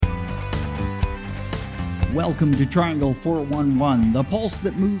Welcome to Triangle 411, the pulse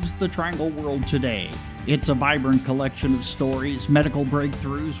that moves the Triangle world today. It's a vibrant collection of stories, medical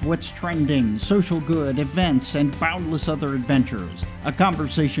breakthroughs, what's trending, social good, events, and boundless other adventures. A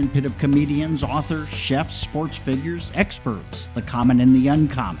conversation pit of comedians, authors, chefs, sports figures, experts, the common and the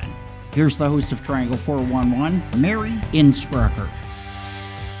uncommon. Here's the host of Triangle 411, Mary Innsbrucker.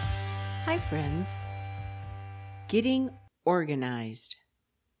 Hi, friends. Getting organized.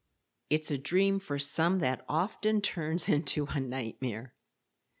 It's a dream for some that often turns into a nightmare.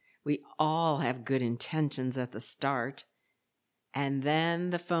 We all have good intentions at the start, and then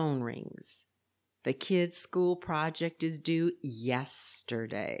the phone rings. The kids' school project is due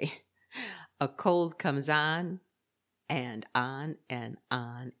yesterday. A cold comes on, and on and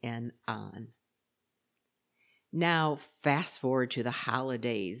on and on. Now, fast forward to the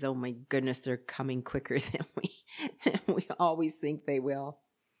holidays. Oh my goodness, they're coming quicker than we always think they will.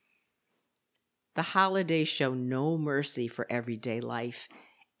 The holidays show no mercy for everyday life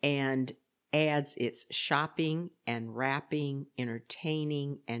and adds its shopping and wrapping,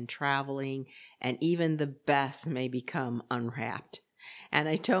 entertaining and traveling, and even the best may become unwrapped. And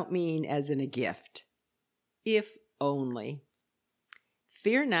I don't mean as in a gift. If only.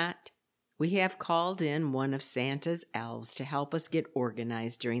 Fear not. We have called in one of Santa's elves to help us get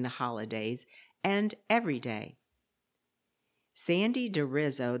organized during the holidays and every day. Sandy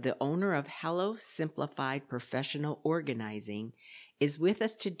DeRizzo, the owner of Hello Simplified Professional Organizing, is with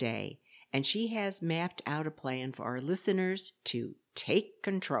us today, and she has mapped out a plan for our listeners to take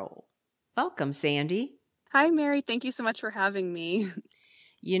control. Welcome, Sandy. Hi, Mary. Thank you so much for having me.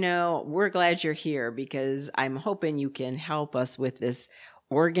 You know, we're glad you're here because I'm hoping you can help us with this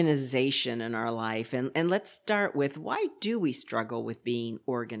organization in our life. And let's start with, why do we struggle with being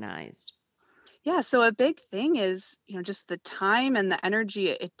organized? Yeah, so a big thing is, just the time and the energy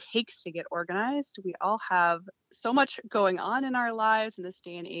it takes to get organized. We all have so much going on in our lives in this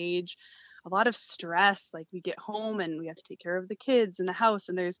day and age, a lot of stress. Like we get home and we have to take care of the kids and the house,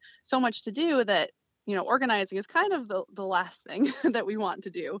 and there's so much to do that, organizing is kind of the last thing that we want to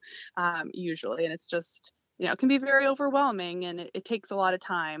do usually. And it's just, it can be very overwhelming, and it takes a lot of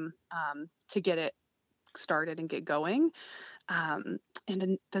time to get it started and get going. And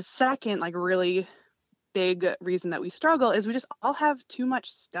then the second, like, really big reason that we struggle is we just all have too much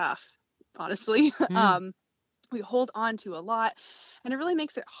stuff, honestly. We hold on to a lot, and it really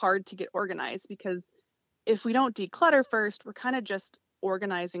makes it hard to get organized because if we don't declutter first, we're kind of just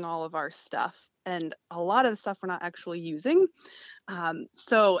organizing all of our stuff. And a lot of the stuff we're not actually using. And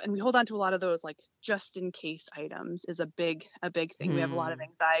we hold on to a lot of those, like, just in case items is a big thing. We have a lot of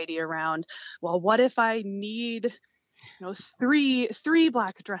anxiety around, well, what if I need three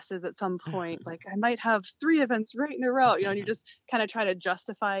black dresses at some point? Like, I might have 3 events right in a row, and you just kind of try to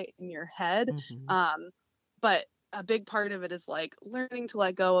justify it in your head. But a big part of it is like learning to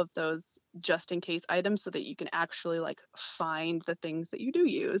let go of those just in case items so that you can actually like find the things that you do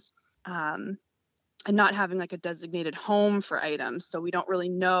use. And not having like a designated home for items. So we don't really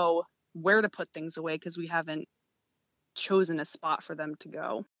know where to put things away because we haven't chosen a spot for them to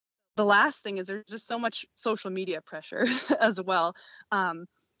go. The last thing is there's just so much social media pressure as well. A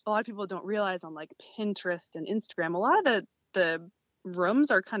lot of people don't realize on like Pinterest and Instagram, a lot of the rooms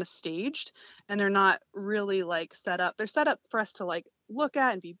are kind of staged, and they're not really like set up. They're set up for us to like look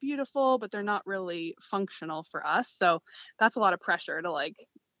at and be beautiful, but they're not really functional for us. So that's a lot of pressure to like,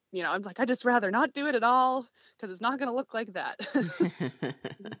 I'm like, I just rather not do it at all because it's not going to look like that.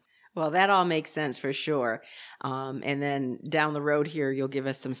 Well, that all makes sense for sure. And then down the road here, you'll give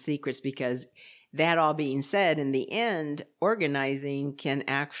us some secrets, because that all being said, in the end, organizing can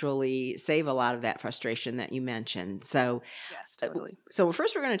actually save a lot of that frustration that you mentioned. So, yes, totally. So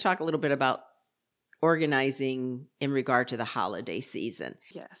first we're going to talk a little bit about organizing in regard to the holiday season.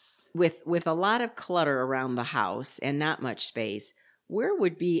 Yes. With a lot of clutter around the house and not much space, where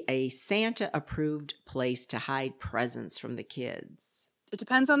would be a Santa-approved place to hide presents from the kids? It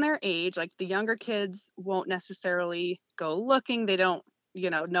depends on their age. Like the younger kids won't necessarily go looking. They don't,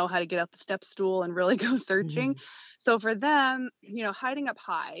 know how to get out the step stool and really go searching. So for them, hiding up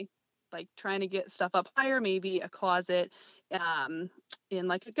high, like trying to get stuff up higher, maybe a closet in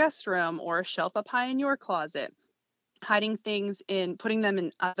like a guest room, or a shelf up high in your closet. Hiding things in, putting them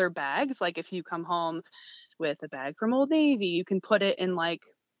in other bags. Like if you come home with a bag from Old Navy, you can put it in like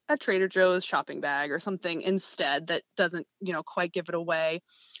a Trader Joe's shopping bag or something instead that doesn't, quite give it away.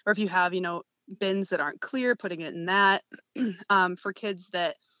 Or if you have, bins that aren't clear, putting it in that. For kids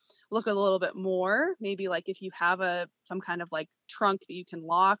that look a little bit more, maybe like if you have some kind of like trunk that you can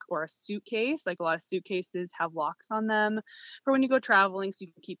lock, or a suitcase, like a lot of suitcases have locks on them for when you go traveling, so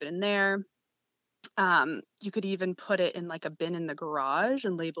you can keep it in there. You could even put it in like a bin in the garage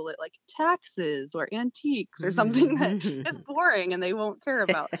and label it like taxes or antiques or something that is boring and they won't care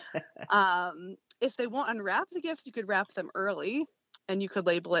about. If they won't unwrap the gifts, you could wrap them early and you could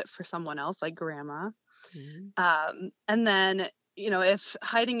label it for someone else, like grandma. Mhm. And then, if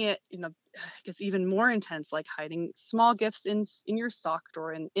hiding it, gets even more intense, like hiding small gifts in your sock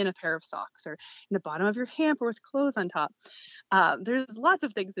drawer, in a pair of socks, or in the bottom of your hamper with clothes on top. There's lots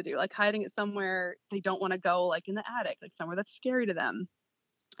of things to do, like hiding it somewhere they don't want to go, like in the attic, like somewhere that's scary to them.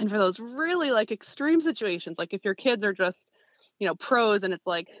 And for those really like extreme situations, like if your kids are just, pros and it's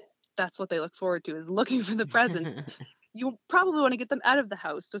like that's what they look forward to is looking for the presents, you probably want to get them out of the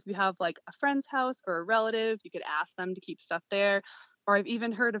house. So if you have like a friend's house or a relative, you could ask them to keep stuff there. Or I've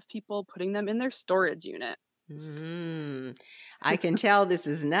even heard of people putting them in their storage unit. Mm. I can tell this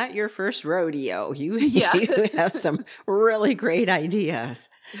is not your first rodeo. You Yeah. you have some really great ideas.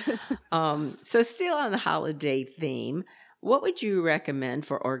 So still on the holiday theme, what would you recommend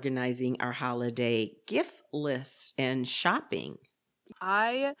for organizing our holiday gift list and shopping?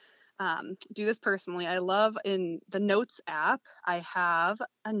 I do this personally. I love in the Notes app, I have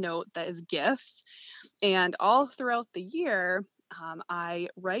a note that is gifts. And all throughout the year, I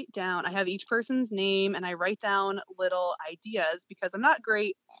write down, I have each person's name and I write down little ideas because I'm not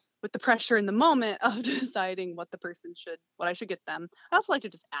great with the pressure in the moment of deciding what I should get them. I also like to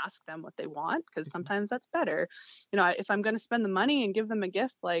just ask them what they want because Mhm. sometimes that's better. If I'm going to spend the money and give them a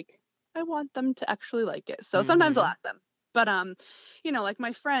gift, like I want them to actually like it. So sometimes I'll Mhm. ask them. But like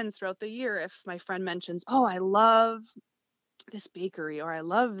my friends throughout the year, if my friend mentions, "Oh, I love this bakery," or "I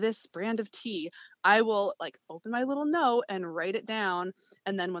love this brand of tea," I will like open my little note and write it down.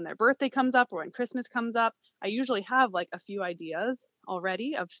 And then when their birthday comes up or when Christmas comes up, I usually have like a few ideas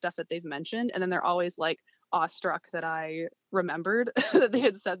already of stuff that they've mentioned. And then they're always like awestruck that I remembered that they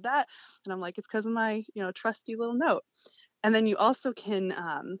had said that. And I'm like, it's because of my, trusty little note. And then you also can,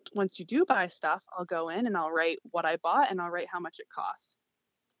 once you do buy stuff, I'll go in and I'll write what I bought and I'll write how much it cost.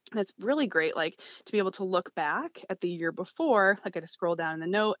 And it's really great, like, to be able to look back at the year before. Like, I just scroll down in the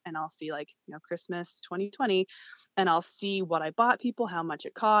note and I'll see, like, Christmas 2020, and I'll see what I bought people, how much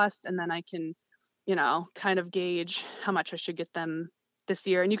it cost, and then I can, kind of gauge how much I should get them this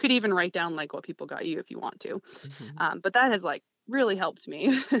year. And you could even write down, like, what people got you if you want to. Mhm. But that has, like, really helped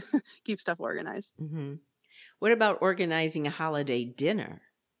me keep stuff organized. Mhm. What about organizing a holiday dinner?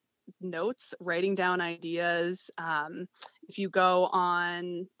 Notes, writing down ideas. If you go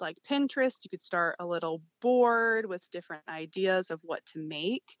on like Pinterest, you could start a little board with different ideas of what to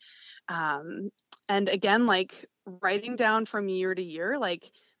make. Um, and again, like writing down from year to year,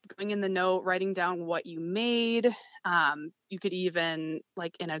 like going in the note, writing down what you made. You could even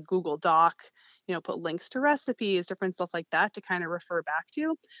like in a Google Doc, put links to recipes, different stuff like that to kind of refer back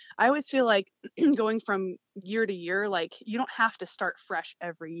to. I always feel like going from year to year, like you don't have to start fresh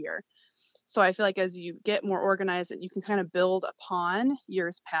every year. So I feel like as you get more organized, you can kind of build upon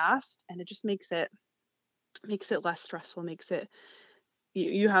years past, and it just makes it less stressful, makes it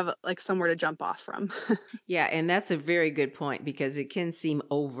you have like somewhere to jump off from. Yeah, and that's a very good point because it can seem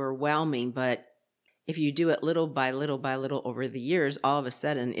overwhelming, but if you do it little by little by little over the years, all of a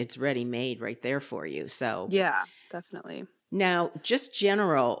sudden it's ready made right there for you. So Yeah, definitely. now, just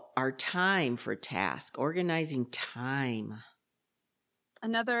general, our time for task, organizing time.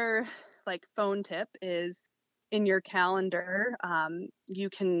 Another like phone tip is in your calendar, you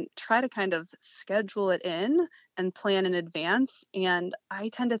can try to kind of schedule it in and plan in advance. And I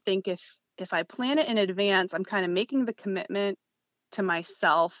tend to think if I plan it in advance, I'm kind of making the commitment to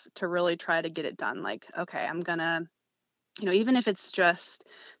myself to really try to get it done. Like, okay, I'm gonna, even if it's just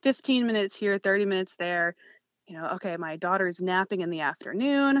 15 minutes here, 30 minutes there, okay, my daughter's napping in the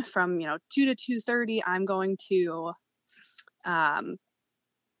afternoon from, 2 to 2:30. I'm going to um,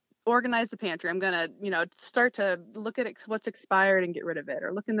 organize the pantry. I'm gonna, start to look at what's expired and get rid of it,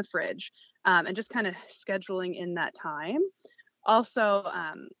 or look in the fridge, and just kind of scheduling in that time. Also,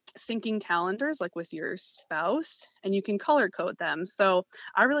 syncing calendars like with your spouse, and you can color code them. So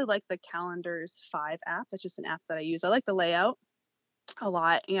I really like the Calendars 5 app. That's just an app that I use. I like the layout a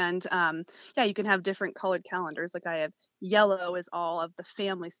lot. And yeah, you can have different colored calendars. Like I have yellow is all of the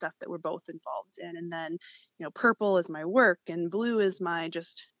family stuff that we're both involved in. And then, purple is my work and blue is my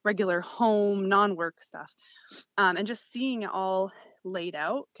just regular home, non work stuff. And just seeing it all laid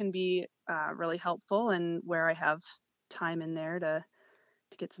out can be really helpful, and where I have time in there to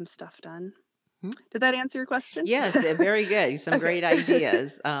get some stuff done. Hmm? Did that answer your question? Yes, very good. Some Okay. great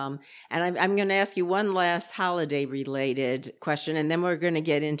ideas. And I'm going to ask you one last holiday related question, and then we're going to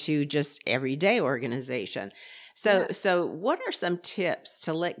get into just everyday organization. So, Yeah. so what are some tips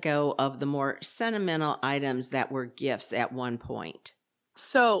to let go of the more sentimental items that were gifts at one point?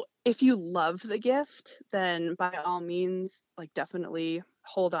 So if you love the gift, then by all means, like definitely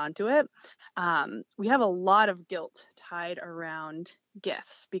hold on to it. We have a lot of guilt tied around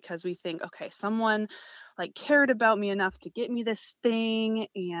gifts because we think, okay, someone like cared about me enough to get me this thing,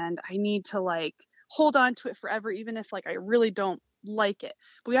 and I need to like hold on to it forever, even if like I really don't like it.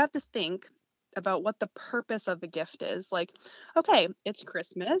 But we have to think about what the purpose of the gift is. Like, okay, it's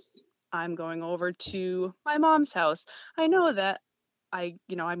Christmas. I'm going over to my mom's house. I know that I'm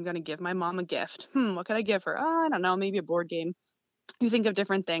gonna give my mom a gift. What could I give her? Oh, I don't know, maybe a board game. You think of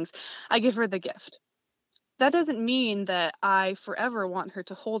different things. I give her the gift. That doesn't mean that I forever want her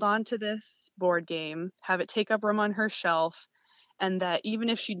to hold on to this board game, have it take up room on her shelf, and that even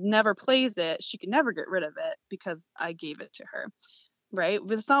if she never plays it, she can never get rid of it because I gave it to her, right?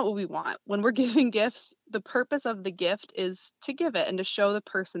 But it's not what we want. When we're giving gifts, the purpose of the gift is to give it and to show the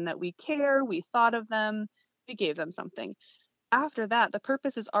person that we care, we thought of them, we gave them something. After that, the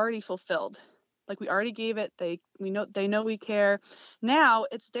purpose is already fulfilled. Like we already gave it, they know we care. Now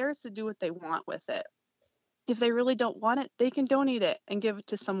it's theirs to do what they want with it. If they really don't want it, they can donate it and give it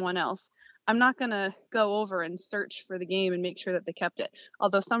to someone else. I'm not going to go over and search for the game and make sure that they kept it.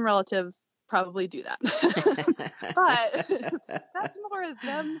 Although some relatives probably do that. But that's more a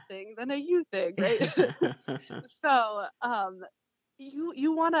them thing than a you thing, right? So,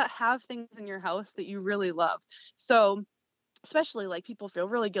 you want to have things in your house that you really love. So, especially like people feel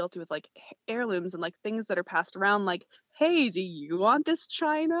really guilty with like heirlooms and like things that are passed around, like, hey, do you want this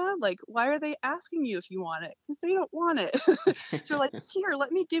china? Like, why are they asking you if you want it? Because they don't want it. So they're like, here,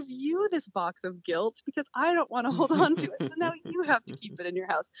 let me give you this box of guilt because I don't want to hold on to it, so now you have to keep it in your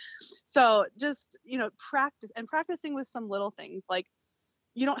house. So just practicing with some little things, like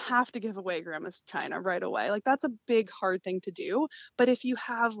you don't have to give away grandma's china right away. Like that's a big hard thing to do. But if you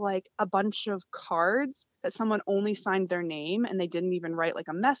have like a bunch of cards that someone only signed their name and they didn't even write like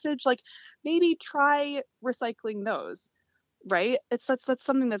a message, like maybe try recycling those, right? That's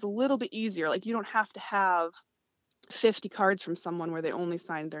something that's a little bit easier. Like you don't have to have 50 cards from someone where they only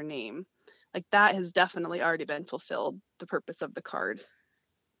signed their name. Like that has definitely already been fulfilled, the purpose of the card.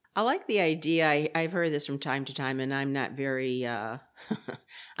 I like the idea. I've heard this from time to time, and I'm not very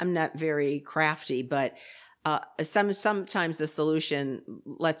I'm not very crafty, but sometimes the solution,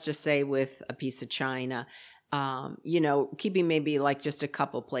 let's just say with a piece of china, keeping maybe like just a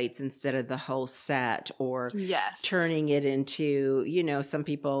couple plates instead of the whole set, or Yes. turning it into, some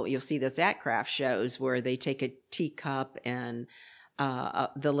people, you'll see this at craft shows where they take a teacup and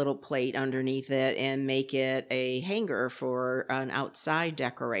the little plate underneath it and make it a hanger for an outside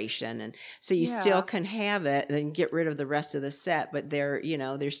decoration. And so you still Yeah. can have it and get rid of the rest of the set, but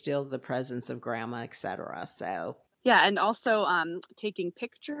there's still the presence of grandma, etc. So Yeah, and also taking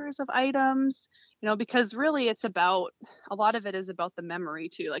pictures of items, because really it's about a lot of it is about the memory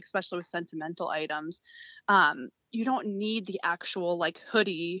too, like especially with sentimental items. You don't need the actual like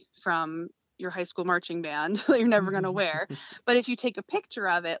hoodie from your high school marching band that you're never going to wear. But if you take a picture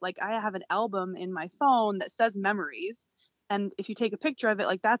of it, like I have an album in my phone that says memories. And if you take a picture of it,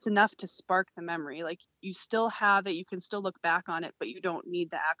 like that's enough to spark the memory. Like you still have it, you can still look back on it, but you don't need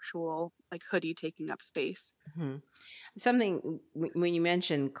the actual like hoodie taking up space. mhm. Something when you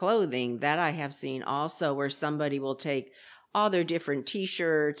mention clothing that I have seen also, where somebody will take all their different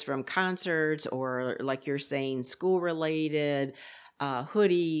T-shirts from concerts, or like you're saying, school related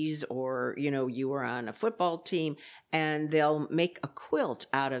hoodies, or you were on a football team, and they'll make a quilt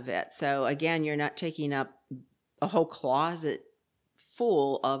out of it. So again, you're not taking up a whole closet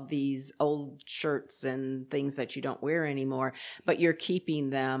full of these old shirts and things that you don't wear anymore, but you're keeping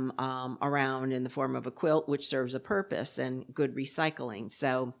them around in the form of a quilt, which serves a purpose and good recycling.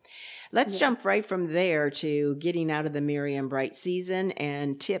 So let's Yes. jump right from there to getting out of the merry and bright season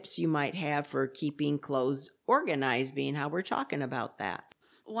and tips you might have for keeping clothes organized, being how we're talking about that.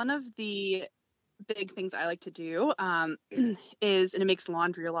 One of the big things I like to do is, and it makes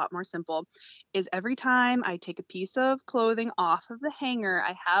laundry a lot more simple, is every time I take a piece of clothing off of the hanger,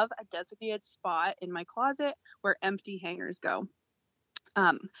 I have a designated spot in my closet where empty hangers go.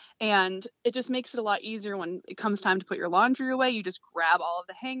 Um, and it just makes it a lot easier when it comes time to put your laundry away. You just grab all of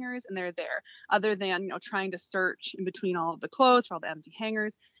the hangers and they're there. Other than trying to search in between all of the clothes for all the empty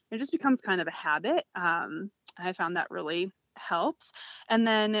hangers, it just becomes kind of a habit. And I found that really helps. And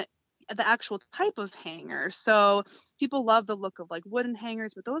then the actual type of hanger. So people love the look of like wooden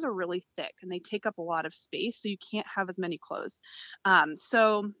hangers, but those are really thick and they take up a lot of space, so you can't have as many clothes.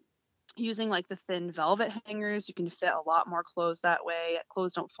 So Using like the thin velvet hangers, you can fit a lot more clothes that way.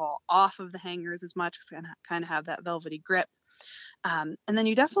 Clothes don't fall off of the hangers as much because they kind of have that velvety grip. And then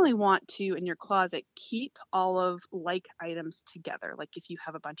you definitely want to, in your closet, keep all of like items together. Like if you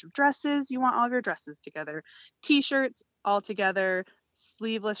have a bunch of dresses, you want all of your dresses together. T-shirts all together,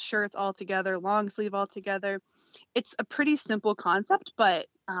 sleeveless shirts all together, long sleeve all together. It's a pretty simple concept, but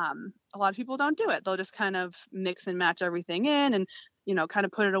a lot of people don't do it. They'll just kind of mix and match everything in and, kind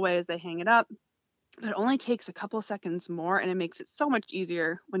of put it away as they hang it up. But it only takes a couple seconds more, and it makes it so much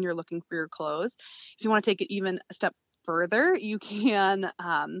easier when you're looking for your clothes. If you want to take it even a step further, you can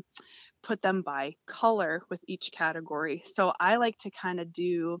put them by color with each category. So I like to kind of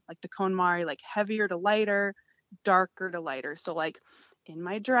do like the KonMari, like heavier to lighter, darker to lighter. So like in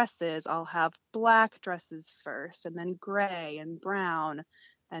my dresses, I'll have black dresses first, and then gray and brown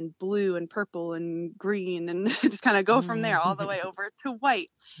and blue and purple and green, and just kind of go from there all the way over to white.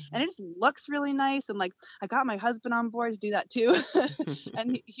 And it just looks really nice. And like I got my husband on board to do that too.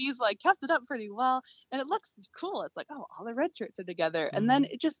 And he's like kept it up pretty well, and it looks cool. It's like, oh, all the red shirts are together. And then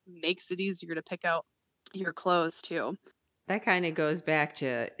it just makes it easier to pick out your clothes too. That kind of goes back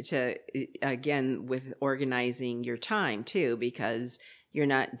to again with organizing your time too, because you're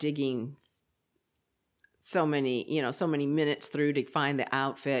not digging so many minutes through to find the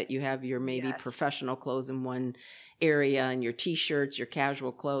outfit. You have your maybe Yes. professional clothes in one area and your t-shirts, your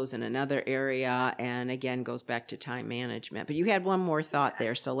casual clothes in another area, and again goes back to time management. But you had one more thought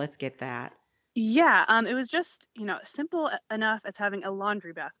there, so let's get that. Yeah, it was just, simple enough as having a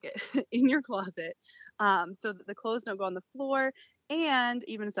laundry basket in your closet, so that the clothes don't go on the floor. And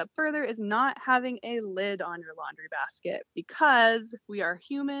even a step further is not having a lid on your laundry basket, because we are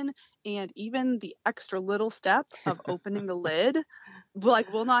human, and even the extra little step of opening the lid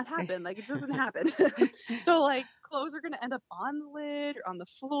will not happen. Like it doesn't happen. So like clothes are gonna end up on the lid or on the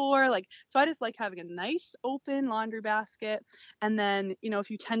floor. Like so I just like having a nice open laundry basket. And then, if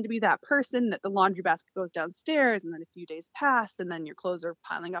you tend to be that person that the laundry basket goes downstairs and then a few days pass and then your clothes are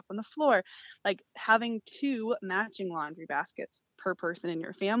piling up on the floor, like having two matching laundry baskets per person in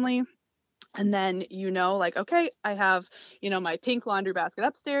your family. And then, like, okay, I have, my pink laundry basket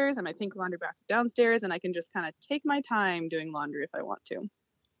upstairs and my pink laundry basket downstairs, and I can just kind of take my time doing laundry if I want to.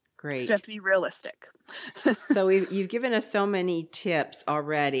 Great. So you have to be realistic. So you've given us so many tips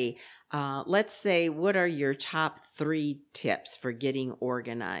already. Let's say, what are your top 3 tips for getting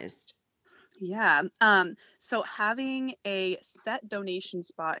organized? Yeah. So having a set donation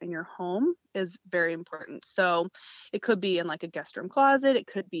spot in your home is very important. So it could be in like a guest room closet, it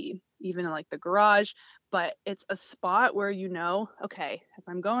could be even in like the garage, but it's a spot where okay, as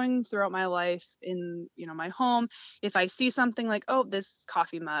I'm going throughout my life in, my home, if I see something like, oh, this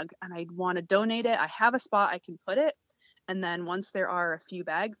coffee mug and I want to donate it, I have a spot I can put it. And then once there are a few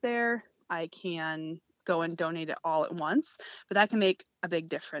bags there, I can go and donate it all at once. But that can make a big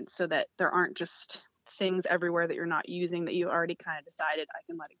difference so that there aren't just things everywhere that you're not using that you already kind of decided I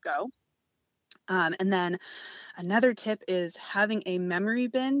can let it go. And then another tip is having a memory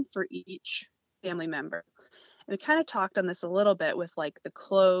bin for each family member. And we kind of talked on this a little bit with like the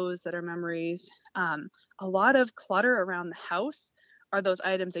clothes that are memories. A lot of clutter around the house are those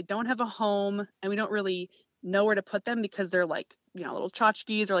items they don't have a home, and we don't really know where to put them because they're like, little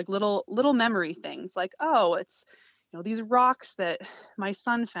tchotchkes or like little memory things. Like, oh, it's these rocks that my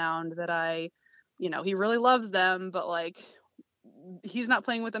son found that he really loves them, but like he's not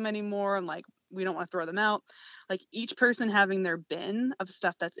playing with them anymore, and like we don't want to throw them out. Like each person having their bin of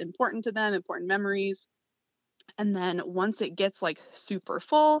stuff that's important to them, important memories. And then once it gets like super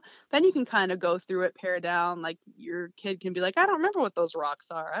full, then you can kind of go through it, pare down. Like your kid can be like, I don't remember what those rocks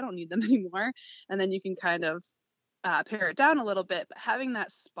are, I don't need them anymore. And then you can kind of pare it down a little bit. But having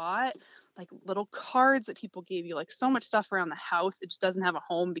that spot, like little cards that people gave you, like so much stuff around the house, it just doesn't have a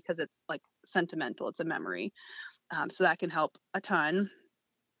home because it's like sentimental, it's a memory. So that can help a ton.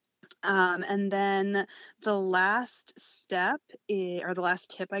 And then the last step or the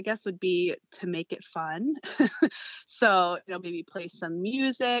last tip, I guess, would be to make it fun. So, maybe play some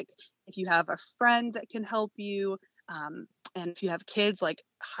music if you have a friend that can help you. And if you have kids, like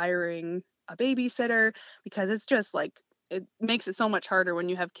hiring a babysitter, because it's just like, it makes it so much harder when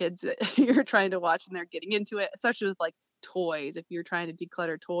you have kids that you're trying to watch and they're getting into it, especially with like toys. If you're trying to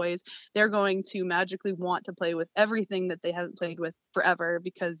declutter toys, they're going to magically want to play with everything that they haven't played with forever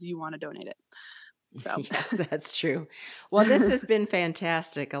because you want to donate it. So. Yes, that's true. Well, this has been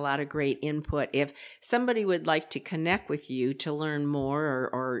fantastic. A lot of great input. If somebody would like to connect with you to learn more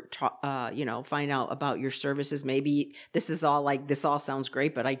or find out about your services, maybe this all sounds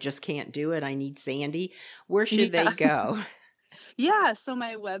great, but I just can't do it. I need Sandy. Where should they go? Yeah, so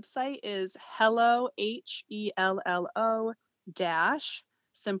my website is hello, HELLO dash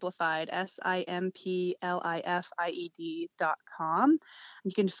simplified, SIMPLIFIED.com.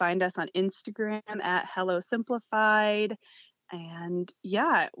 You can find us on Instagram at Hello Simplified. And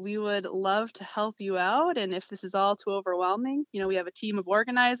yeah, we would love to help you out. And if this is all too overwhelming, we have a team of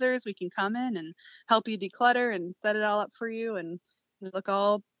organizers. We can come in and help you declutter and set it all up for you and look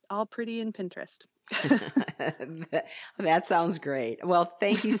all pretty in Pinterest. That sounds great. Well,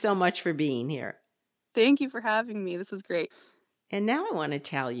 thank you so much for being here. Thank you for having me. This was great. And now I want to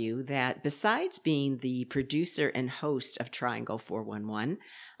tell you that besides being the producer and host of Triangle 411,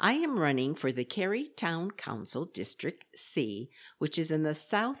 I am running for the Cary Town Council District C, which is in the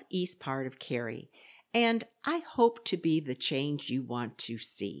southeast part of Cary, and I hope to be the change you want to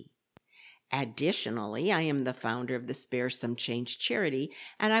see. Additionally, I am the founder of the Spare Some Change charity,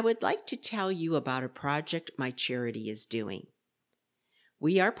 and I would like to tell you about a project my charity is doing.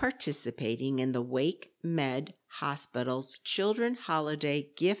 We are participating in the Wake Med Hospital's Children Holiday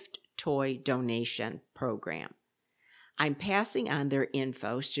Gift Toy Donation Program. I'm passing on their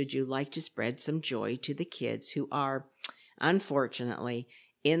info should you like to spread some joy to the kids who are, unfortunately,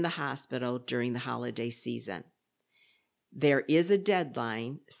 in the hospital during the holiday season. There is a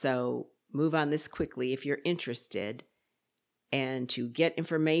deadline, so move on this quickly if you're interested. And to get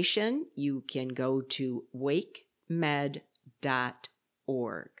information, you can go to wakemed.org.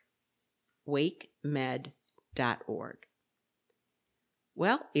 wakemed.org.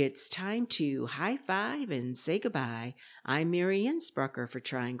 Well, it's time to high five and say goodbye. I'm Mary Innsbrucker for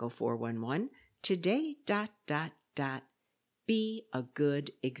Triangle 411. Today, ... be a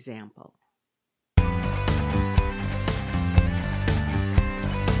good example.